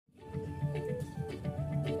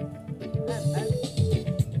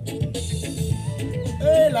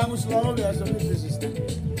langu slow biasa ni persistent.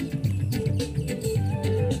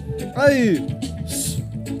 Ay.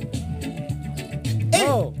 Hey,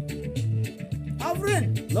 No. our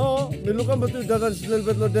friend. No, milukan betul dagan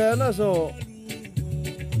silbet lo Diana so.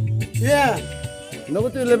 Yeah. No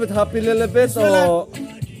betul lebet happy lebet Wala. o.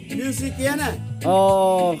 Music yana.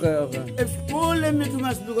 Oh, okay. If feelim itu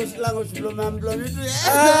mas because langu sebelum itu ya.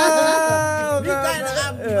 Ah, Ni kind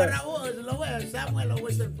of okay. barawo somewhere in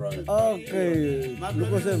Western Province. Okay. Because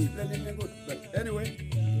Lukosem. good. But anyway.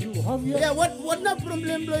 You have your... Yeah, what na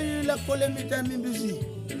problem lo you like calling me time busy?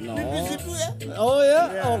 No. Me busy too, yeah? Oh yeah?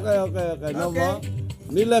 Yeah. Okay. No Okay. more.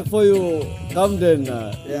 Me like for you come then.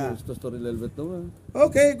 Yeah. Story little bit no.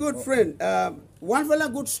 Okay, good friend. One fella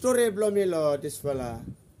good story blow me lo this fella.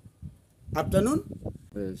 Afternoon,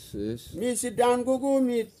 Yes. me sit down, go,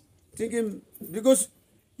 me thinking, because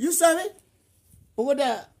you sabi, over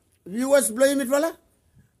the viewers blow me fella,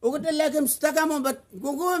 over the like him stuck on, but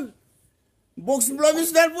go, box blow me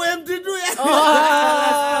start for empty too, yeah.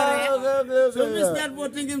 Okay. So me start for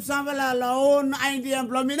thinking some fella la own idea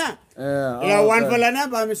blow me na. Yeah. Yeah, one okay. fella na,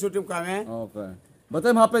 ba me shoot him come, eh? Okay. But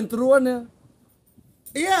I'm happen through one yeah.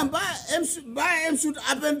 Yeah, but I'm should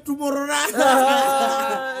happen tomorrow.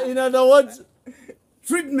 In other words.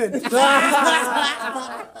 Treatment. Okay.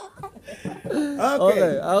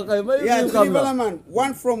 Maybe Yeah, you three come fella now. man.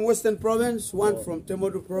 One from Western Province, one from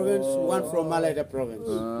Temodu Province, one from Malaya Province.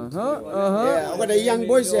 Yeah, I got the young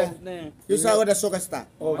boys here. You saw I got the soccer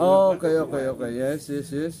star. Oh, okay. Yes.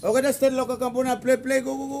 I got the state local company play,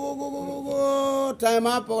 go. Time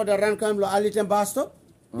up, I got the run cam lo Alitem bus stop.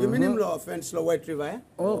 You mean him lo offense lo White River, eh?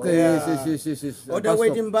 Okay, Yeah. yes. Or the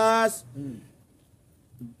waiting bus.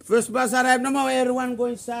 First bus arrived, no more everyone go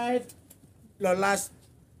inside. The last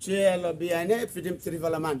chair lo behind it, fit him three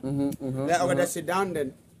fella man. Then I got to sit down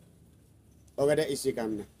then. I got to isi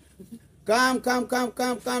come. Come,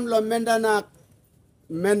 lo Mendana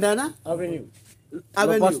Avenue.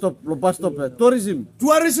 Lo bus stop. Tourism.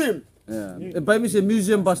 Tourism. Yeah. By me say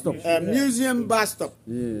museum bus stop. Museum bus stop.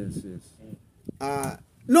 Yes.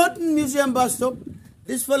 Not museum bus stop.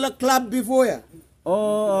 This fella club before ya.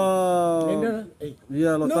 Oh,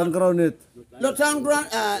 yeah, lo No. town ground it. Lo town ground.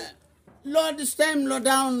 Lo this time lo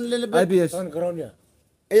down little bit. IBS. On ground, yeah.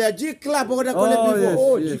 Yeah, G club. I got to call it Oh,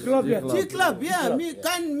 before. yes. G-Club, yeah. G club, yeah. Me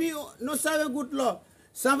no sabe good law.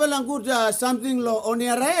 Sampai good something law on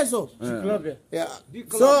your so. Club, yeah. Yeah.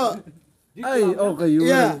 So Ay, okay, you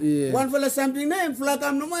yeah, will. Yeah. one fella something name flag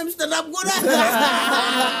am no more Mr. Rap good.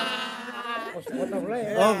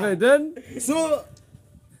 Okay, then. So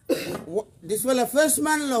this fella first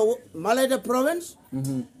man law Malaya Province.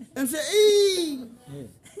 And say, hey,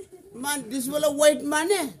 man, this fella white man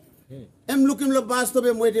eh. I'm looking lo bus stop.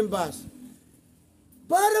 I'm waiting bus.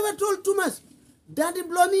 But I told too much. Daddy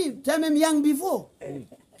blow me. Time I'm young before.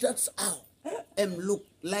 That's how I'm look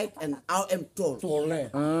like and how I'm tall. But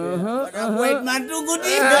a white man too good.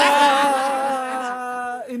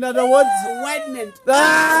 In other words. White man.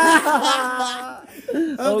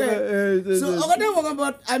 Okay. So I gotta walk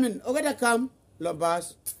about. I gotta come. Lo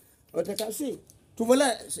bus. I gotta come. See. To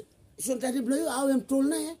voila. So daddy blow you. How I'm tall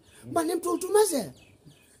now. Man, I'm tall too much. I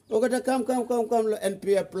gotta come. Lo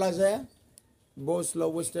NPA Plaza. Boss lo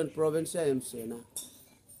Western Province. I'm saying.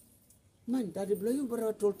 Man, daddy blow you. But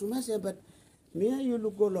I told too much. But me you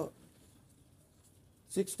look go lo.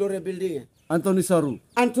 6-story building. Anthony Saru.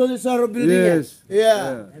 Anthony Saro building. Yes.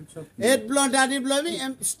 Yeah. Head blow, daddy blow me,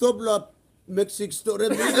 and stop blow. Make 6-story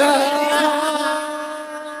building.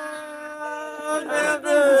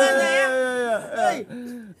 Hey.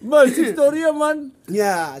 Man, 6 story man.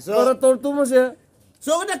 Yeah. Para So tol tu mas ya.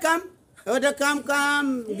 Oda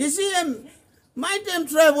come. You see him. My time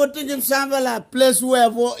travel to him Samvala place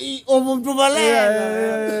where for over to Valais.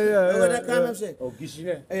 Yeah. Oda come and say. Oh,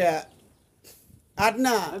 Gisine. Yeah.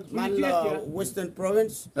 Adna, Manla, Western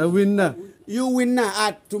Province. Win na. You win now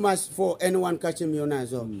at too much for anyone catching you now.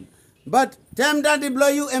 So. But time daddy blow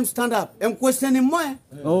you, I'm stand up. I'm questioning more.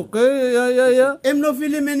 Okay, yeah. I'm not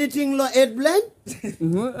feeling anything lo head blind.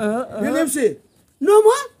 You know him say, no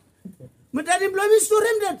more. But daddy blow me story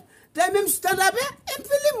him that. Time him stand up, I'm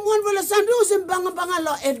feeling one for the sandals and banga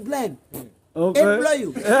lo head blind. Okay. Head blow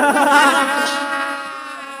you.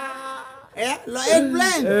 Yeah, lo head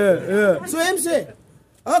blind. Yeah. So him say,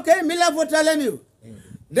 okay, me love for telling you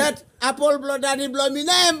that apple blow daddy blow me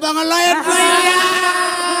na I'm banga lo head blind.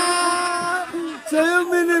 So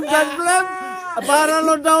you mean him that plan? Para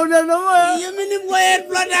lo down na naman. You mean him head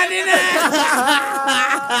blow daddy na?